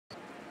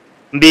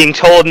I'm being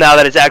told now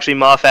that it's actually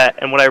Moffat,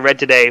 and what I read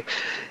today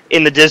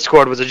in the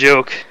Discord was a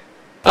joke.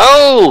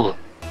 Oh!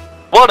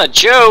 What a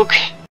joke!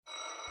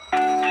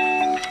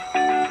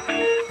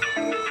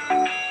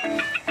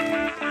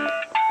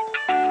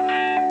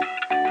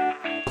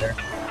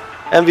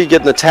 Envy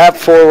getting the tap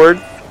forward.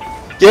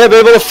 Yeah,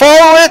 able to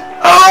follow it!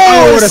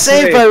 Oh, what a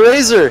saved save. by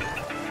Razor!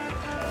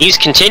 He's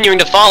continuing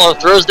to follow,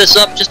 throws this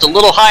up just a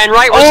little high and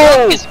right.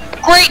 Oh!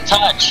 Great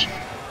touch!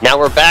 Now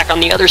we're back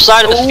on the other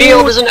side of the Oh,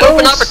 field. There's an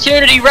open close.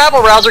 opportunity.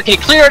 Rabble Rouser, can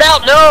he clear it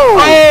out? No!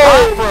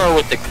 Oh! Bro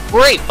with the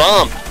great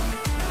bump.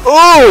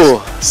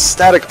 Oh!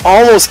 Static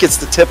almost gets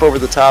the tip over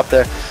the top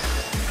there.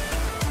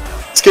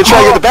 He's gonna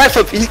try to get the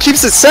backflip. He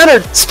keeps it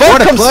centered. Spoke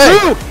What a comes play.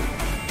 through!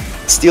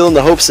 Stealing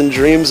the hopes and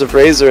dreams of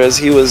Razor as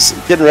he was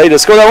getting ready to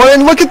score that one.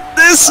 And look at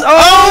this!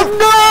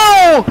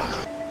 Oh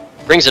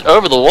no! Brings it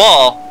over the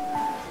wall.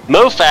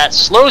 Mofat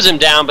slows him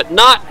down, but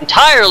not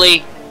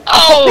entirely.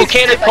 Oh,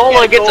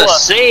 Canicola gets a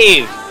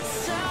save.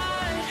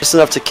 Just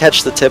enough to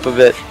catch the tip of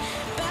it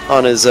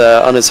on his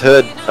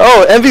hood.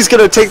 Oh, Envy's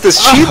gonna take this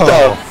cheat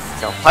though.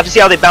 So, I'll have to see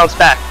how they bounce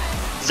back.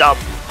 Zup.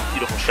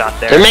 Beautiful shot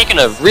there. They're making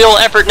a real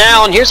effort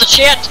now, and here's a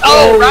chance.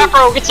 Oh,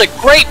 Rapro gets a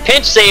great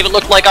pinch save, it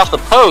looked like, off the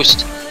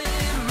post.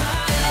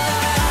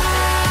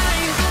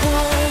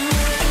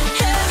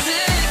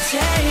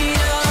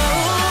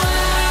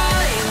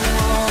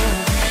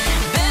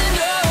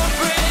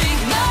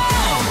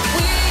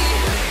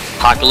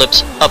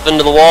 Apocalypse up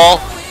into the wall.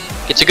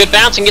 Gets a good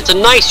bounce and gets a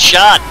nice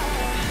shot.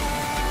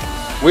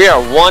 We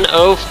are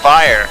 1-0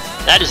 fire.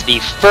 That is the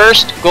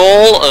first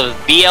goal of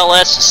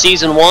BLS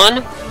Season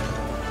 1.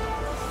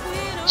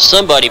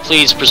 Somebody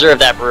please preserve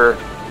that for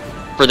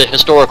the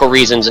historical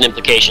reasons and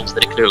implications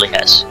that it clearly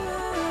has.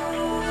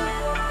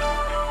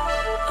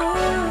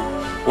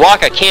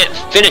 Waka can't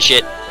finish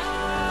it.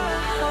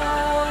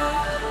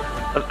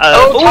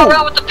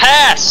 Tara with the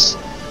pass!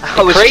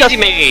 The Crazy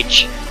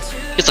Mage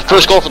gets the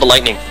first goal for the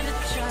Lightning.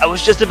 I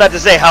was just about to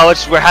say how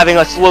we're having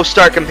a slow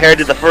start compared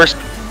to the first.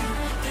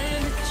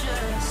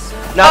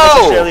 Not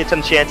necessarily a ton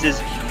of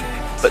chances,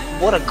 but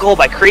what a goal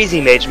by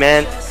Crazy Mage,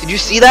 man. Did you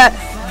see that?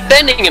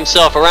 Bending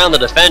himself around the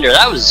defender,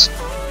 that was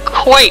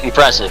quite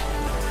impressive.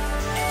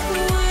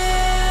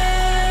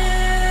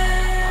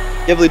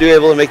 Ghibli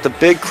able to make the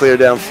big clear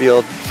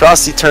downfield.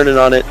 Frosty turning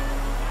on it,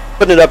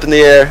 putting it up in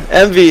the air.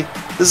 Envy,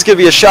 this is gonna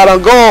be a shot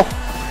on goal.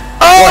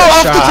 Oh,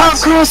 off the top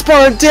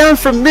crossbar and down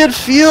from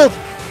midfield.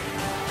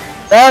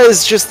 That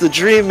is just the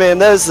dream, man.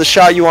 That is the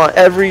shot you want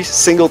every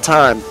single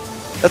time.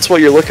 That's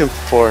what you're looking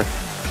for.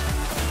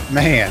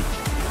 Man.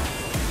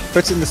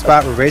 Puts it in the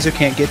spot where Razor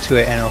can't get to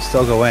it and it'll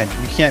still go in.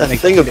 You can't A make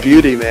thing of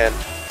beauty, man.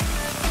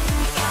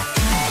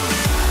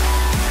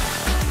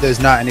 There's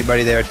not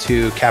anybody there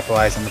to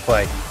capitalize on the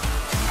play.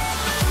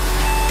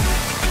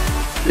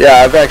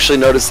 Yeah, I've actually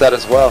noticed that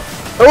as well.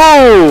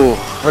 Oh!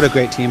 What a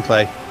great team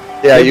play.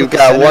 Yeah, you've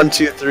got 1,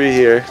 2, 3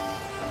 here.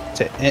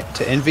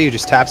 To Envy, who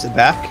just taps it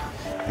back,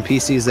 and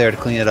PC is there to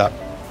clean it up.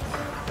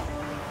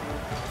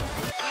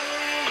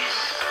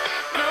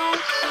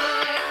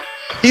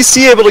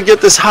 PC able to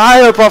get this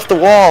high up off the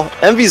wall.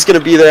 Envy's gonna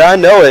be there, I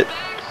know it.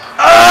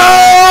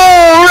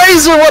 Oh!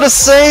 Razor, what a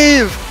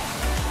save!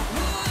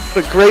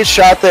 What a great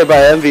shot there by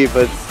Envy,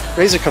 but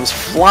Razor comes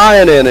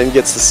flying in and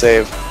gets the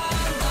save.